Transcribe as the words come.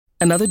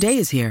Another day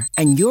is here,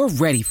 and you're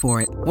ready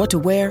for it. What to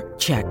wear?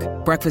 Check.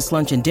 Breakfast,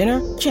 lunch, and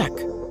dinner? Check.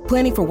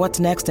 Planning for what's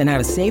next and how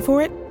to save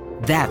for it?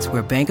 That's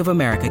where Bank of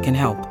America can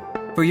help.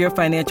 For your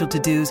financial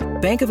to-dos,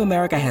 Bank of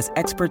America has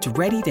experts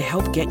ready to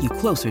help get you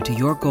closer to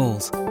your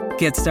goals.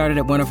 Get started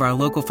at one of our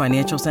local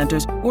financial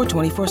centers or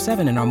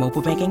 24/7 in our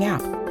mobile banking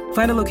app.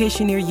 Find a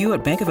location near you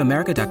at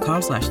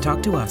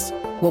bankofamerica.com/talktous.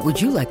 What would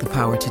you like the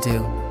power to do?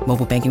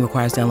 Mobile banking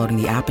requires downloading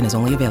the app and is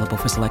only available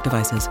for select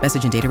devices.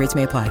 Message and data rates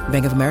may apply.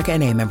 Bank of America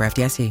N.A., member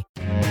FDIC.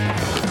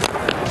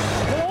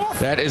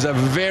 That is a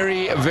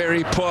very,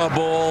 very poor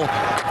ball,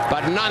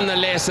 but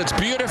nonetheless, it's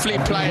beautifully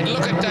played.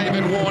 Look at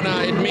David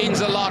Warner. It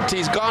means a lot.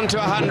 He's gone to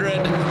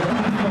 100.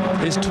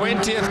 His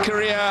 20th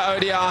career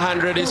ODI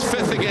 100, his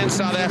 5th against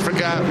South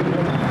Africa,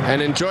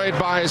 and enjoyed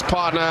by his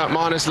partner,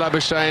 Marnus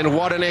Labuschagne.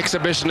 What an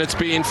exhibition it's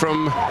been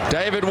from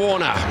David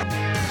Warner.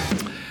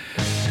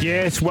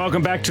 Yes,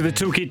 welcome back to the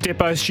Toolkit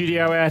Depot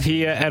studio out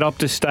here at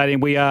Optus Stadium.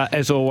 We are,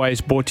 as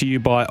always, brought to you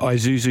by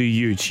Isuzu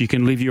Utes. You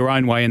can live your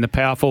own way in the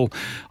powerful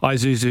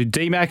Isuzu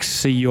D-Max.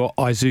 See your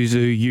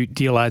Isuzu Ute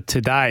dealer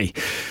today.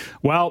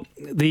 Well,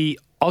 the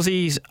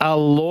Aussies are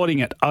lauding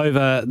it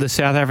over the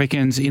South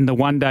Africans in the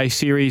one-day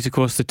series, of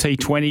course, the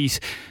T20s,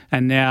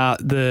 and now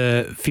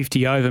the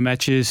 50-over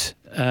matches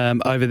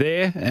over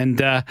there.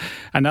 And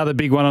another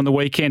big one on the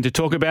weekend. To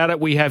talk about it,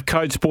 we have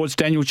Code Sports'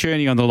 Daniel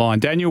Cherny on the line.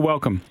 Daniel,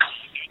 welcome.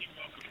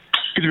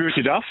 Good to be with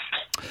you, Duff.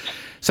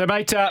 So,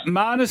 mate,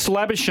 Marnus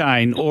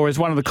Labuschagne, or as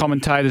one of the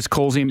commentators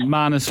calls him,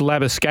 Marnus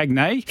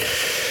Labuschagne,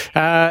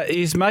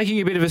 is making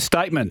a bit of a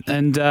statement.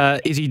 And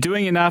is he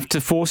doing enough to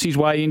force his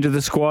way into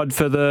the squad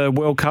for the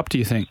World Cup, do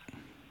you think?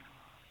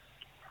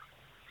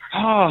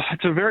 Oh,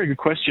 it's a very good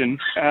question.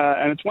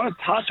 And it's one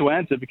that's hard to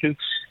answer because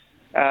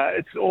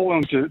it's all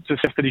wrong to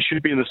suggest that he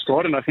should be in the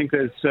squad. And I think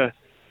there's an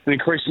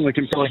increasingly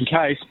compelling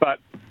case. But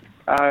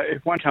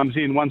if one comes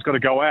in, one's got to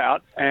go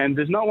out. And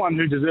there's no one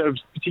who deserves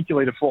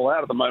particularly to fall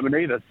out at the moment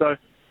either, so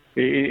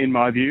in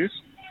my view.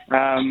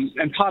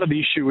 And part of the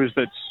issue is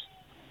that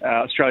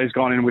Australia's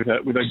gone in with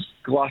a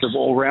glut of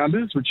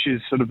all-rounders, which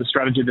is sort of the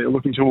strategy they're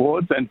looking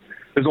towards. And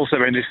there's also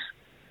been this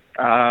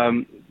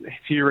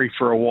theory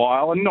for a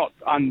while, and not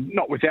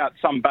without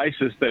some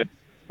basis, that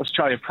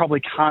Australia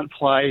probably can't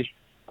play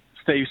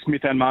Steve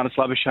Smith and Marnus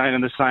Labuschagne in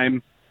the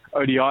same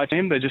ODI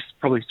team. They're just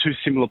probably two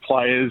similar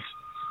players.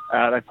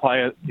 They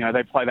play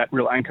that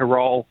real anchor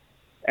role,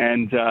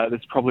 and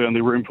there's probably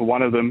only room for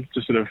one of them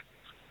to sort of,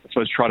 I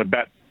suppose, try to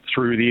bat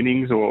through the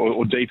innings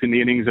or deep in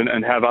the innings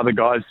and have other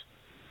guys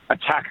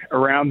attack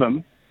around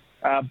them.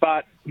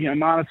 But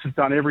Marnus has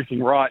done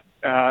everything right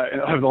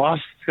over the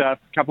last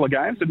couple of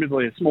games.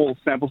 Admittedly, a small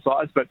sample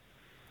size, but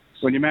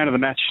when you're man of the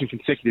match in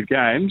consecutive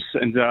games,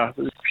 and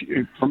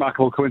it's a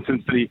remarkable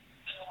coincidence that he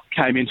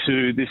came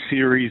into this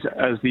series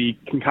as the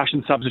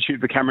concussion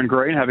substitute for Cameron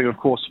Green, having, of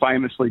course,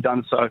 famously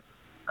done so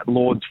at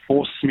Lord's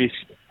for Smith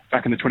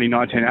back in the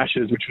 2019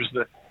 Ashes, which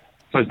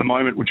was the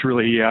moment which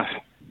really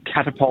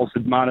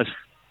catapulted Marnus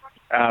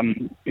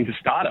into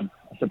stardom,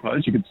 I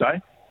suppose you could say.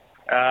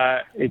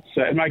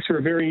 It makes for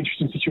a very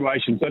interesting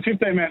situation. So a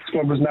 15-man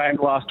squad was named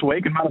last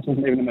week, and Marnus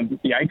wasn't even in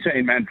the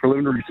 18-man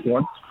preliminary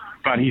squad,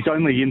 but he's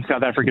only in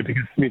South Africa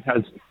because Smith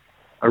has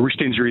a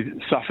wrist injury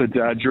suffered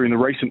during the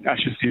recent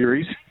Ashes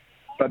series.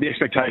 But the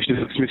expectation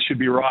is that Smith should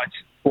be right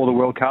for the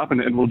World Cup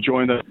and will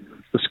join the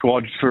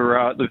squad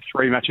for the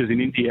 3 matches in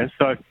India.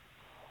 So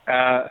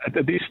at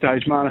this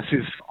stage, Marnus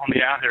is on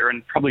the outer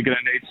and probably going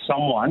to need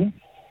someone,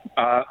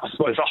 I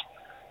suppose,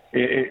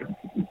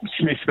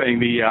 Smith being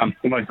the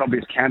most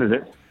obvious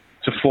candidate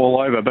to fall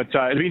over. But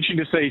it'd be interesting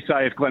to see,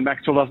 say, if Glenn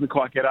Maxwell doesn't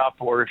quite get up,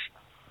 or if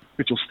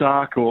Mitchell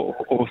Stark or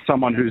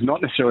someone who's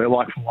not necessarily a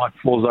like-for-like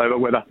falls over,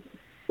 whether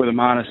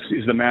Marnus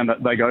is the man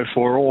that they go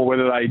for, or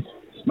whether they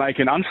make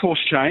an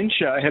unforced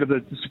change ahead of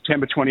the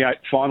September 28th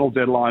final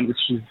deadline, which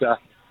is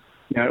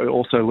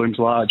also looms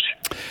large.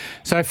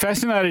 So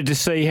fascinated to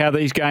see how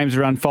these games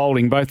are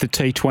unfolding, both the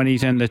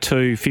T20s and the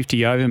 2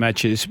 50-over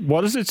matches.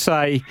 What does it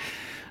say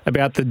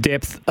about the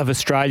depth of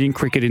Australian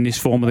cricket in this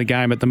form of the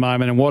game at the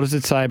moment, and what does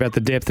it say about the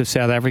depth of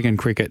South African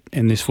cricket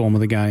in this form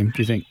of the game,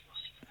 do you think?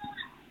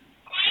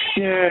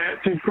 Yeah,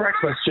 it's a great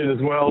question as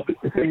well.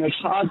 It's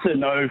hard to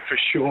know for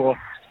sure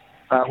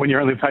when you're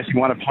only facing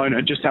one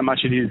opponent just how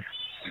much it is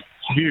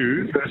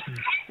you versus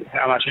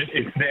how much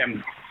it's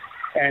them.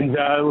 And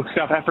look,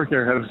 South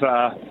Africa have,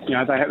 they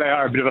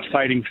are a bit of a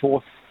fading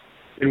force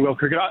in world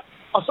cricket.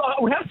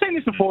 We have seen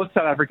this before with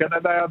South Africa.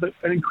 They are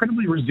an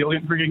incredibly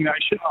resilient cricketing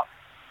nation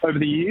over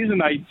the years,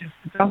 and they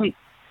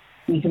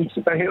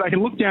can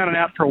look down and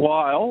out for a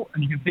while,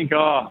 and you can think,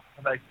 are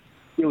they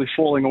really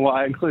falling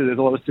away? And clearly there's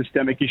a lot of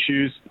systemic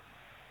issues,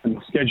 and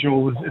the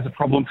schedule is a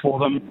problem for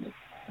them.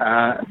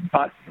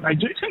 But they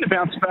do tend to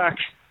bounce back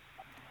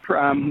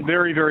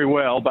very, very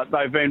well, but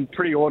they've been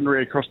pretty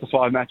ordinary across the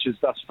 5 matches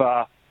thus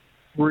far,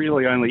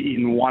 really only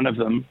in one of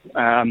them.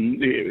 When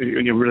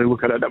you really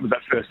look at it, that was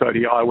that first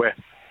ODI where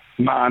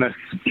Marnus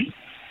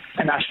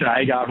and Ashton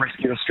Agar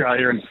rescued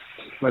Australia and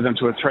led them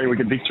to a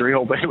 3-wicket victory,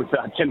 albeit with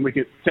 10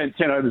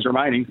 overs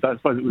remaining, so I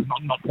suppose it was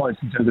not close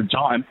in terms of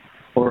time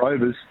or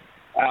overs.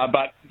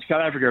 But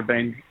South Africa have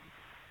been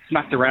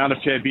smacked around a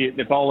fair bit.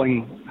 Their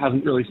bowling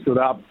hasn't really stood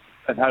up.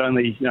 They've had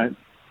only,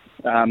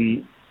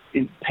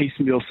 in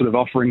piecemeal sort of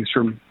offerings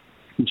from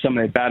some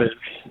of their batters,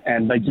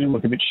 and they do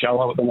look a bit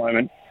shallow at the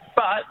moment.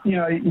 But,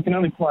 you can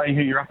only play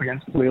who you're up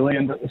against, clearly,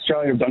 and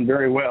Australia have done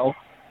very well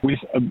with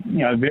a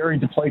very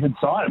depleted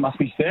side, it must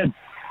be said.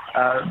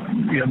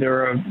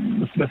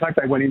 The fact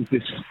they went into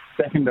this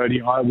second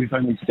ODI with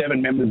only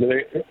 7 members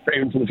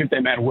even for the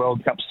 15-man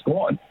World Cup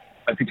squad.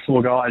 They picked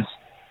 4 guys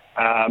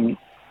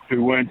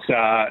who weren't,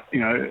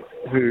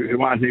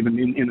 who aren't even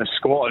in the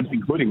squad,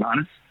 including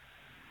Marnus,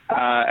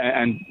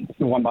 and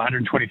won by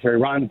 123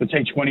 runs. The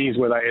T20s,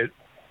 where they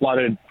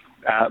flooded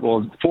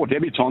 4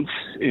 debutants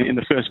in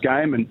the first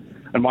game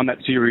and won that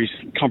series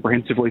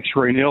comprehensively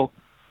 3-0.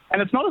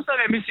 And it's not as though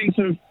they're missing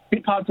sort of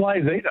bit part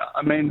players either.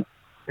 I mean,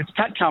 it's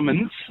Pat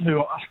Cummins,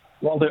 who,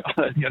 while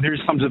there is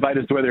some debate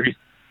as to whether he's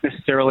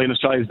necessarily in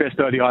Australia's best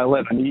ODI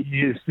 11,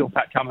 he is still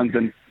Pat Cummins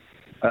and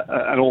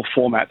an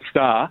all-format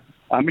star.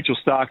 Mitchell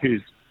Starc,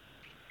 who's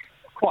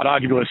quite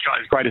arguably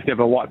Australia's greatest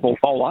ever white ball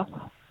bowler.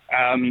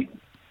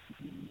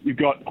 You've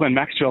got Glenn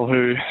Maxwell,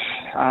 who,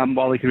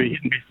 while he can be hit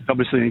and miss, is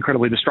obviously an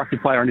incredibly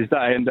destructive player in his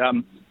day, and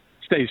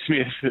Steve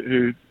Smith,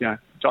 who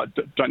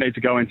don't need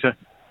to go into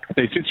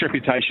Steve Smith's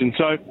reputation.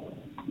 So,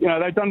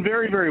 they've done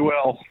very, very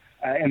well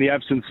in the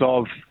absence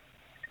of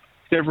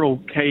several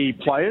key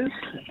players,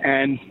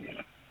 and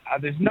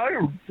there's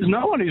no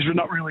one who's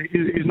not really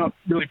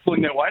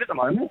pulling their weight at the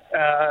moment.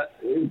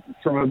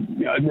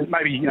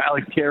 Maybe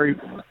Alex Carey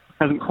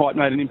hasn't quite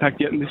made an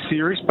impact yet in this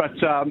series, but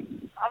other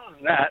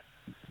than that,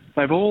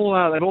 they've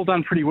all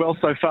done pretty well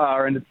so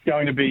far, and it's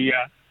going to be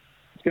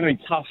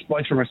tough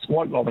both from a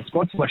squad. Well, the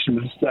squad selection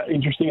was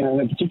interesting,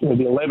 and in particular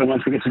the 11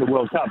 once we get to the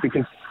World Cup,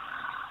 because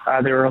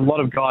there are a lot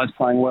of guys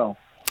playing well.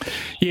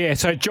 Yeah,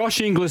 so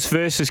Josh Inglis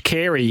versus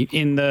Carey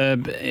in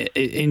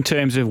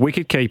terms of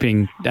wicket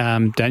keeping,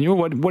 Daniel.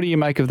 What do you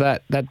make of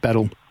that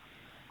battle?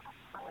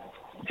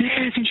 Yeah,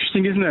 it's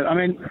interesting, isn't it? I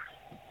mean,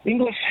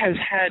 Inglis has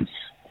had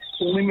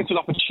limited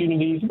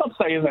opportunities, not to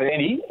say he's had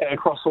any,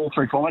 across all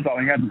 3 formats. I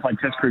mean, he hasn't played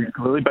Test cricket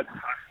clearly, but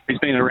he's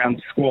been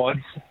around squads.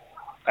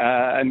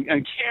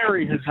 And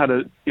Carey has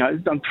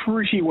has done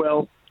pretty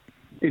well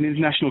in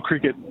international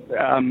cricket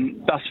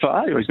thus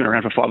far. He's been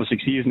around for 5 or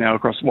 6 years now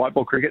across white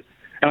ball cricket.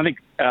 And I think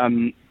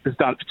has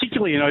done,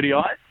 particularly in ODI,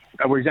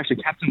 where he's actually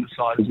captained the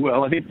side as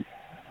well. I think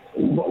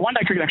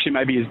one-day cricket actually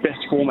may be his best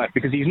format,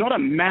 because he's not a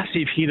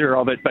massive hitter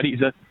of it, but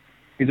he's a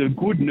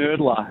good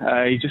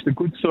nerdler. He's just a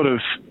good sort of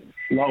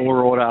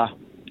lower order,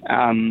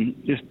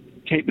 just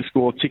keep the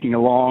score ticking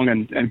along,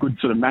 and good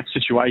sort of match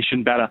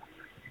situation batter,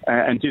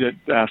 and did it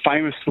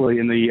famously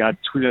in the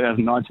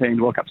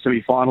 2019 World Cup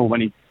semi-final when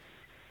he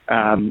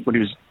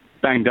was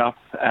banged up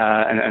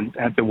and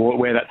had to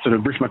wear that sort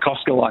of Rick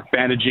McCosker-like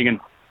bandaging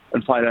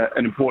and played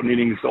an important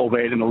innings,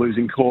 albeit in a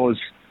losing cause,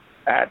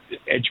 at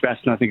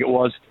Edgbaston, I think it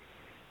was.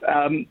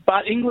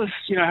 But Inglis,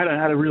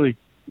 had a really...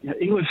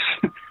 Inglis...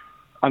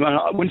 I mean,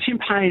 when Tim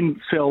Payne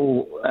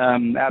fell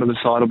out of the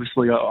side,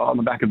 obviously on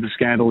the back of the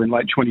scandal in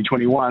late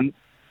 2021,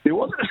 there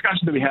was a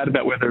discussion to be had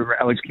about whether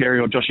Alex Carey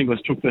or Josh Inglis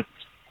took the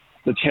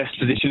Test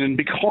position. And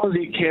because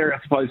Carey, I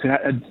suppose,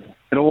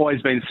 had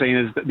always been seen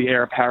as the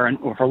heir apparent,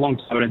 or for a long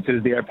time had been seen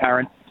as the heir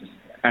apparent,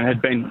 and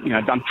had been,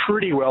 done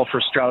pretty well for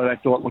Australia,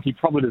 they thought, look, he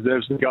probably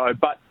deserves to go.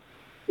 But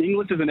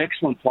Inglis is an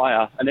excellent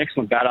player, an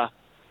excellent batter.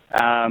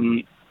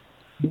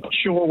 Not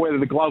sure whether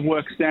the glove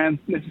work stands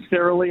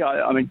necessarily.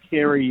 I mean,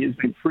 Carey has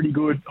been pretty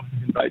good.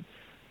 Obviously, they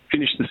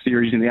finished the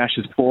series in the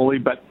Ashes poorly,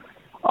 but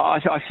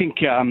I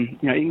think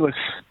Inglis.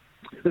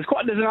 There's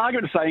an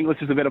argument to say Inglis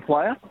is a better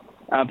player,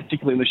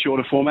 particularly in the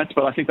shorter formats.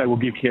 But I think they will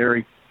give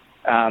Carey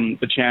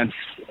the chance,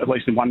 at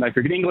least in one-day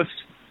cricket. Inglis,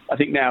 I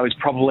think now is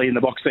probably in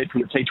the box seat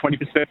from the T20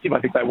 perspective. I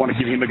think they want to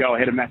give him a go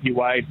ahead of Matthew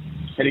Wade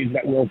heading to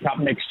that World Cup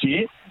next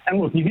year. And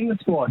look, he's in the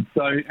squad,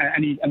 so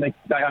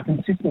they are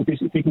consistently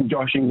picking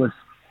Josh Inglis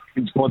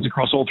in squads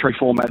across all 3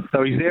 formats.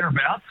 So he's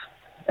thereabouts,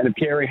 and if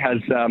Carey has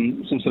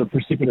some sort of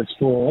precipitous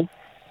fall,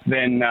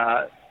 then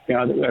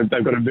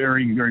they've got a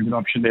very, very good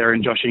option there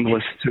in Josh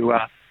Inglis to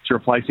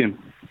replace him.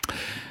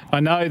 I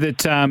know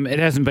that it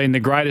hasn't been the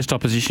greatest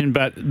opposition,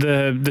 but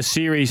the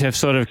series have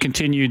sort of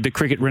continued the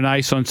cricket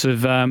renaissance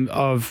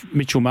of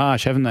Mitchell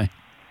Marsh, haven't they?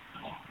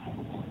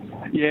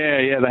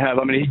 Yeah, they have.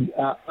 I mean,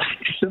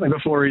 certainly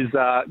before his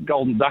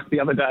Golden Duck the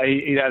other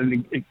day, he had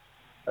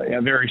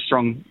a very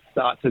strong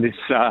start to this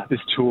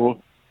tour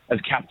as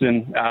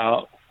captain,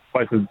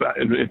 both at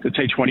the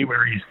T20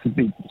 where he's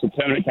the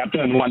permanent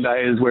captain, and one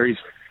day is where he's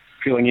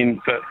filling in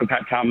for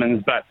Pat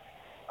Cummins. But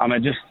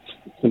just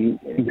some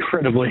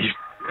incredibly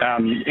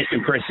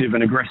impressive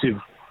and aggressive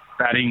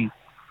batting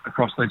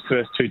across those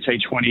first 2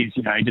 T20s.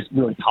 He just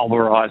really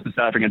pulverised the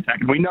South African attack,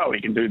 and we know he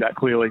can do that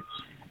clearly.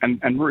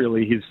 And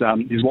really, his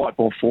white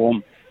ball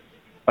form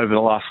over the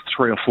last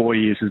 3 or 4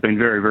 years has been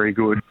very, very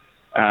good.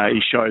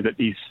 He showed that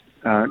he's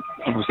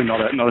obviously not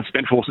a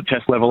spent force at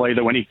Test level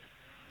either, when he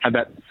had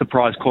that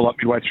surprise call up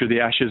midway through the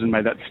Ashes and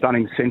made that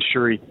stunning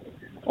century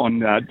on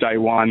day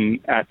one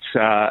at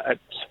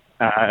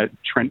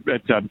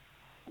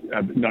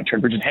not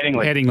Trent Bridges,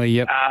 Headingley. Headingley,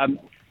 yep.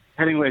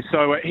 Headingley.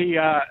 So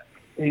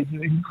he's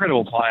an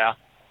incredible player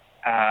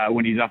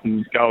when he's up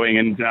and going,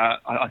 and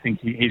I think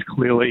he's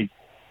clearly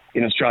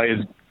in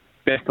Australia's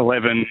best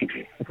 11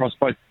 across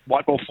both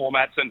white ball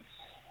formats and,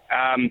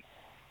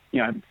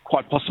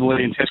 quite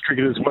possibly in Test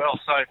cricket as well.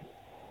 So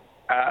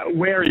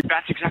where he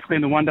bats exactly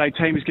in the one-day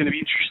team is going to be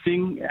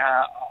interesting.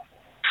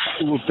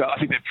 Look, I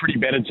think they're pretty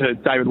better to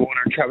David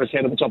Warner and Travis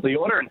Head at the top of the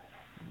order,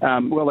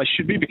 and they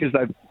should be, because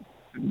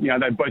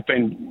they've both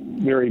been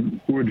very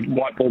good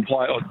white ball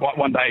players,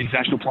 one-day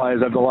international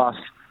players over the last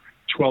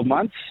 12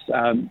 months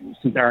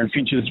since Aaron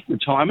Finch's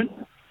retirement.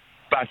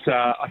 But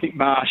I think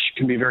Marsh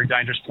can be a very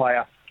dangerous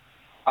player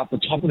up the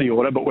top of the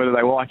order, but whether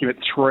they like him at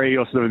 3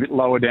 or sort of a bit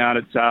lower down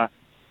at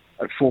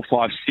 4,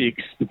 5,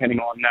 6, depending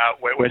on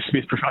where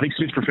Smith prefers. I think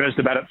Smith prefers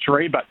to bat at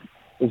 3, but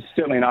there's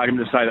certainly an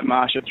argument to say that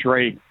Marsh at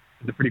 3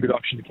 is a pretty good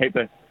option to keep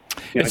the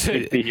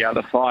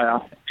fire.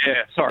 Yeah,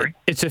 sorry.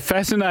 It's a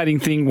fascinating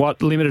thing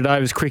what limited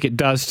overs cricket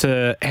does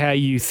to how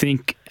you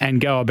think and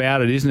go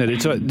about it, isn't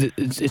it?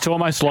 It's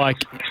almost like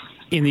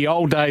in the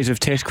old days of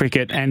Test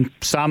cricket and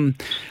some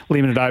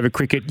limited over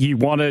cricket, you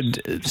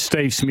wanted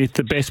Steve Smith,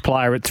 the best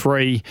player at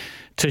 3,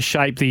 to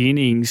shape the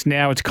innings.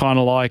 Now it's kind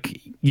of like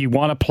you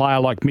want a player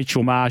like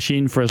Mitchell Marsh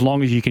in for as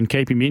long as you can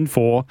keep him in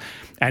for,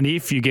 and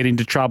if you get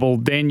into trouble,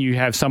 then you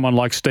have someone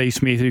like Steve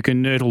Smith who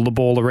can nurtle the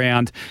ball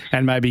around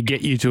and maybe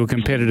get you to a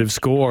competitive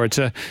score. It's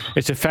a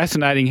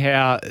fascinating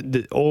how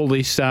all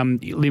this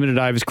limited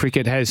overs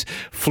cricket has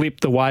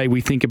flipped the way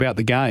we think about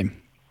the game.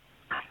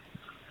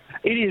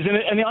 It is,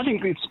 and I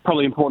think it's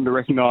probably important to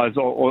recognise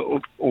or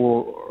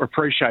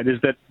appreciate is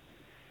that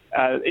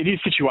it is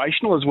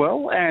situational as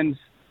well, and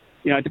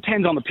it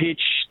depends on the pitch.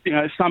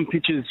 Some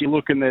pitches you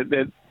look and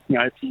it's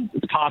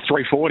par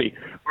 340,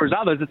 whereas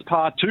others it's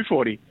par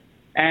 240.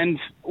 And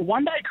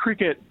one-day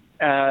cricket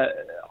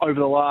over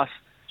the last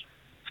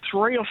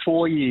 3 or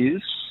 4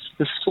 years,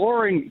 the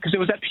scoring, because there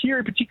was that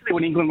period particularly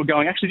when England were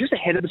going actually just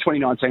ahead of the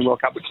 2019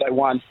 World Cup, which they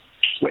won,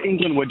 where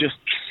England were just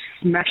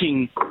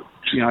smacking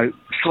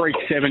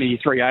 370,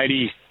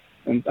 380,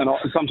 and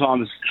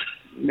sometimes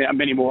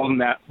many more than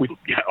that, with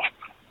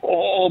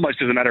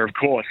almost as a matter of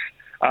course.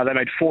 They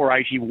made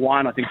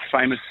 481, I think,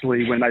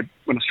 famously when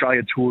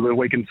Australia toured the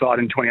weekend side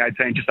in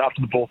 2018, just after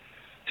the ball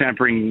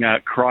tampering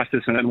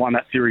crisis, and won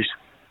that series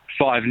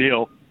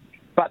 5-0.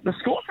 But the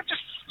scores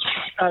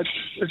have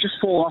just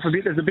fallen off a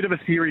bit. There's a bit of a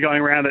theory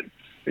going around that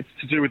it's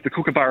to do with the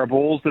Kookaburra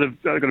balls that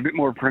have got a bit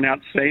more of a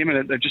pronounced seam,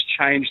 and they've just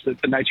changed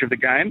the nature of the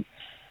game.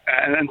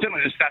 And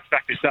certainly the stats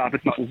back this up.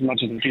 It's not as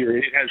much as a theory.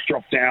 It has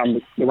dropped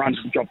down. The runs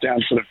have dropped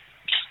down sort of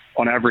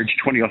on average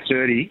 20 or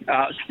 30.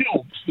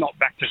 Still not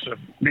back to sort of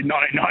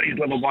mid-1990s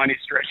level by any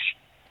stretch.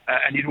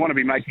 And you'd want to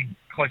be making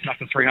close enough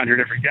to 300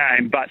 every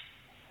game. But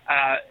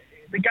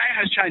the game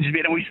has changed a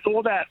bit, and we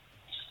saw that.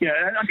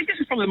 And I think this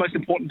is probably the most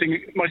important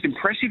thing, most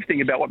impressive thing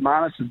about what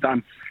Marnus has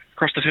done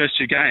across the first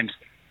 2 games.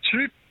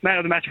 2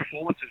 man-of-the-match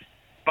performances,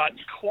 but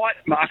quite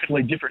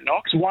markedly different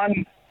knocks.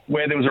 One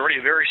where there was already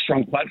a very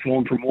strong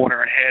platform from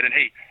Warner and Head, and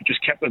he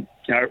just kept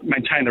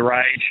maintained the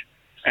rage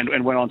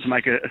and went on to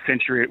make a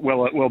century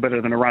well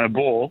better than a run of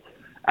ball.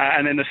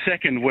 And then the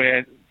second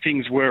where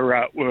things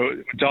were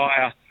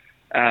dire,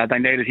 they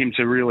needed him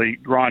to really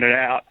grind it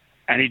out,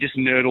 and he just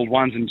nurdled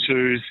 1s and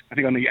 2s, I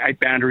think on the 8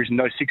 boundaries and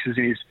no 6s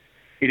in his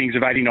innings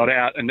of 80 not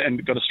out,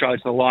 and got Australia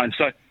to the line.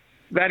 So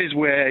that is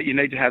where you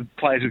need to have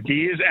players with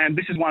gears, and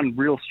this is one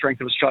real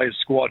strength of Australia's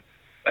squad.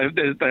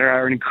 They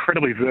are an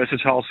incredibly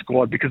versatile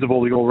squad because of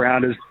all the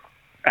all-rounders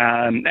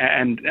and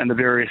the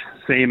various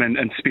seam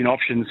and spin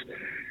options,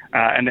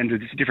 and then the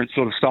different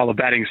sort of style of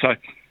batting. So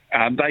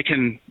they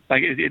can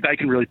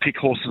really pick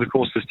horses of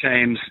courses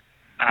teams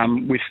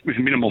with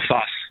minimal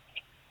fuss.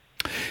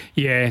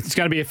 Yeah, it's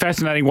going to be a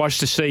fascinating watch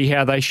to see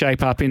how they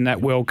shape up in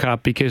that World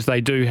Cup, because they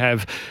do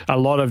have a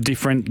lot of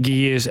different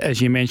gears, as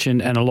you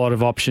mentioned, and a lot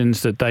of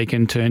options that they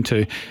can turn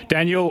to.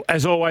 Daniel,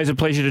 as always, a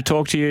pleasure to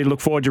talk to you. Look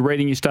forward to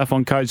reading your stuff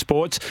on Code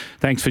Sports.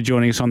 Thanks for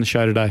joining us on the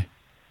show today.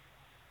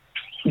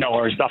 No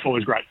worries, stuff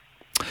always great.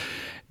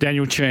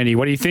 Daniel Cherny,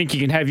 what do you think? You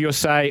can have your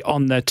say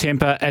on the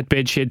Temper at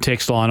Bedshed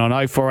text line on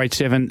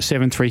 0487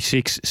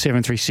 736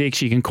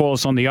 736. You can call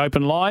us on the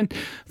open line,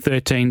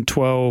 13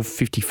 12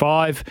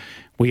 55.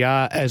 We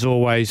are, as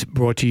always,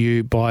 brought to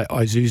you by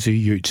Isuzu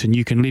Utes, and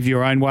you can live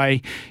your own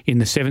way in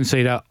the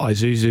 7-seater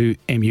Isuzu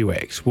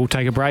MUX. We'll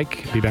take a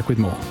break. Be back with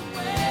more.